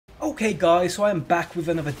Okay guys, so I'm back with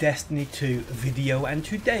another Destiny 2 video, and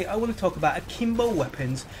today I want to talk about akimbo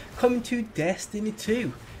weapons coming to Destiny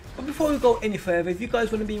 2. But before we go any further, if you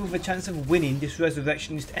guys want to be with a chance of winning this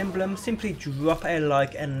Resurrectionist emblem, simply drop a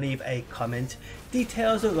like and leave a comment.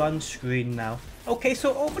 Details are on screen now. Okay,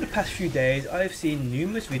 so over the past few days I've seen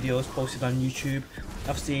numerous videos posted on YouTube,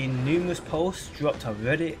 I've seen numerous posts dropped on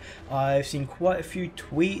Reddit, I've seen quite a few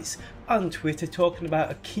tweets on Twitter talking about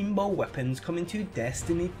akimbo weapons coming to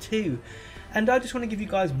Destiny 2, and I just want to give you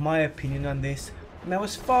guys my opinion on this. Now,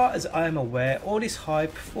 as far as I am aware, all this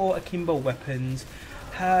hype for akimbo weapons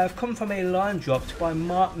have come from a line dropped by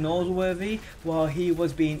Mark Noseworthy while he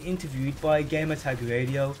was being interviewed by Gamertag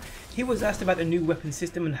Radio. He was asked about the new weapon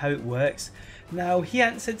system and how it works. Now, he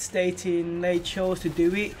answered stating they chose to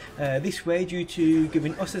do it this way due to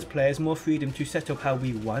giving us as players more freedom to set up how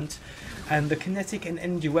we want, and the kinetic and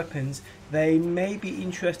energy weapons, they may be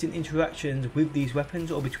interesting interactions with these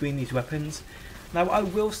weapons or between these weapons. Now, I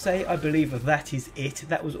will say I believe that is it.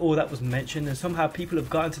 That was all that was mentioned, and somehow people have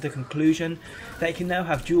gotten to the conclusion that you can now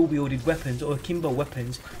have dual wielded weapons or akimbo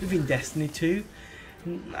weapons within Destiny 2.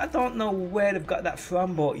 I don't know where they've got that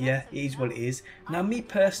from, but yeah, it is what it is. Now, me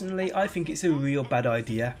personally, I think it's a real bad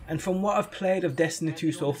idea, and from what I've played of Destiny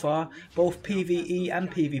 2 so far, both PvE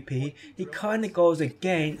and PvP, it kind of goes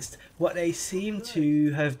against what they seem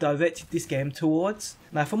to have directed this game towards.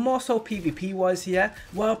 Now, for more so PvP wise here,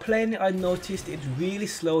 while playing it I noticed it's really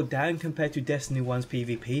slowed down compared to Destiny 1's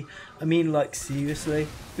PvP. I mean, like, seriously.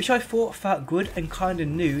 Which I thought felt good and kinda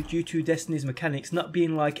new due to Destiny's mechanics not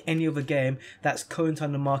being like any other game that's current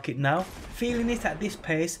on the market now. Feeling it at this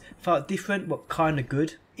pace felt different but kinda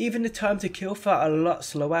good. Even the time to kill felt a lot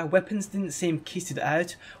slower, weapons didn't seem kitted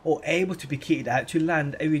out or able to be kitted out to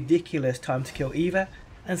land a ridiculous time to kill either.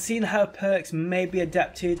 And seeing how perks may be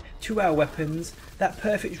adapted to our weapons, that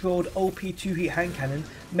perfect rolled OP 2-hit hand cannon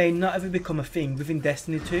may not ever become a thing within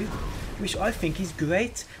Destiny 2, which I think is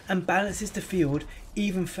great and balances the field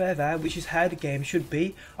even further, which is how the game should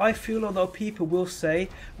be. I feel although people will say,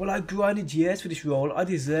 well, I grinded years for this roll, I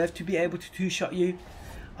deserve to be able to two-shot you.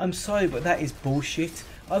 I'm sorry, but that is bullshit.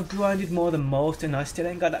 I've grinded more than most and I still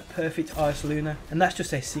ain't got that perfect Ice Lunar, and that's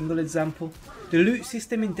just a single example. The loot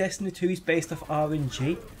system in Destiny 2 is based off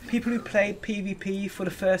RNG. People who played PvP for the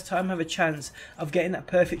first time have a chance of getting that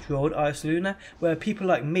perfect rolled Ice Lunar, where people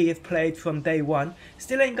like me have played from day one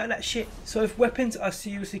still ain't got that shit. So if weapons are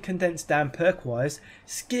seriously condensed down perk wise,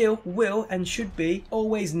 skill will and should be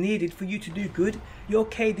always needed for you to do good. Your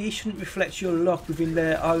KD shouldn't reflect your luck within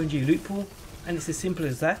the RNG loot pool, and it's as simple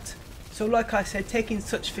as that. So like I said, taking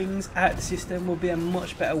such things out of the system will be a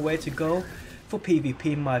much better way to go for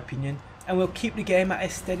PvP in my opinion, and will keep the game at a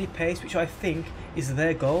steady pace, which I think is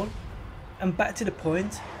their goal. And back to the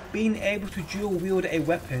point, being able to dual wield a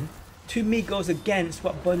weapon to me goes against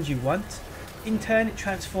what Bungie want. In turn, it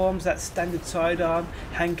transforms that standard sidearm,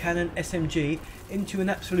 hand cannon, SMG into an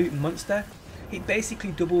absolute monster. It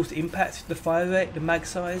basically doubles the impact, the fire rate, the mag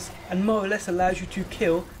size, and more or less allows you to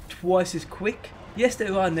kill twice as quick. Yes,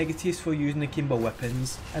 there are negatives for using akimbo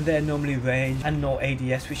weapons, and they are normally range and no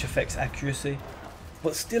ADS, which affects accuracy,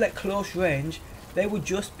 but still at close range they would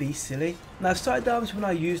just be silly. Now, sidearms when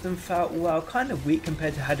I used them felt, well, kind of weak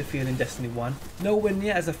compared to how they feel in Destiny 1, nowhere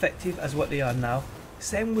near as effective as what they are now.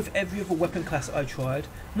 Same with every other weapon class I tried,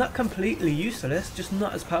 not completely useless, just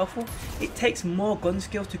not as powerful. It takes more gun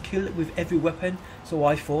skill to kill it with every weapon, so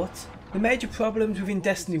I thought. The major problems within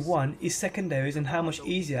Destiny 1 is secondaries and how much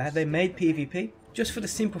easier they made PvP, just for the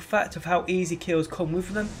simple fact of how easy kills come with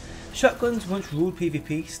them. Shotguns once ruled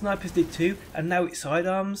PvP, snipers did too, and now it's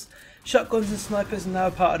sidearms. Shotguns and snipers are now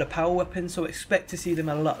part of the power weapon, so expect to see them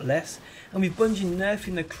a lot less, and with Bungie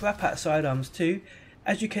nerfing the crap out of sidearms too,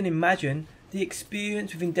 as you can imagine, the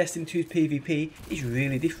experience within Destiny 2's PvP is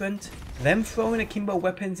really different. Them throwing akimbo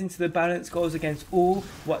weapons into the balance goes against all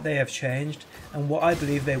what they have changed and what I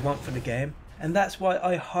believe they want for the game, and that's why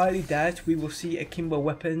I highly doubt we will see akimbo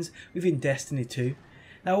weapons within Destiny 2.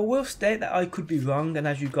 Now, I will state that I could be wrong, and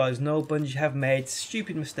as you guys know, Bungie have made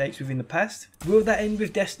stupid mistakes within the past. Will that end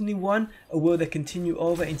with Destiny 1, or will they continue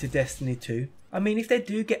over into Destiny 2? I mean, if they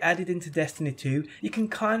do get added into Destiny 2, you can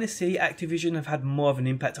kind of see Activision have had more of an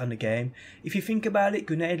impact on the game. If you think about it,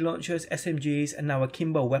 grenade launchers, SMGs, and now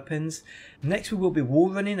akimbo weapons. Next we will be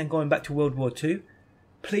wall running and going back to World War II.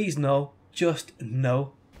 Please no, just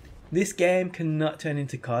no. This game cannot turn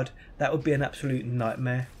into COD, that would be an absolute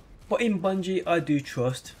nightmare. But in Bungie I do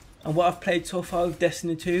trust, and what I've played so far with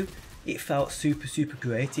Destiny 2, it felt super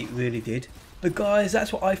great, it really did. But guys,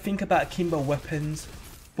 that's what I think about akimbo weapons.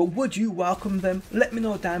 But would you welcome them? Let me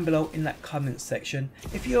know down below in that comment section.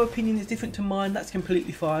 If your opinion is different to mine, that's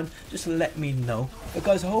completely fine, just let me know. But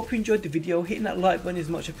guys, I hope you enjoyed the video. Hitting that like button is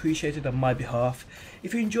much appreciated on my behalf.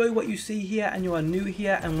 If you enjoy what you see here and you are new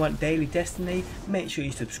here and want daily Destiny, make sure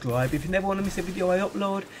you subscribe. If you never want to miss a video I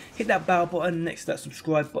upload, hit that bell button next to that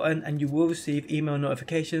subscribe button and you will receive email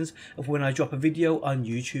notifications of when I drop a video on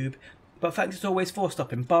YouTube. But thanks as always for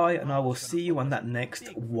stopping by, and I will see you on that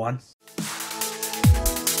next one.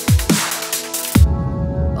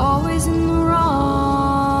 Always in the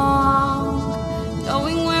wrong,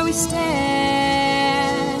 knowing where we stand.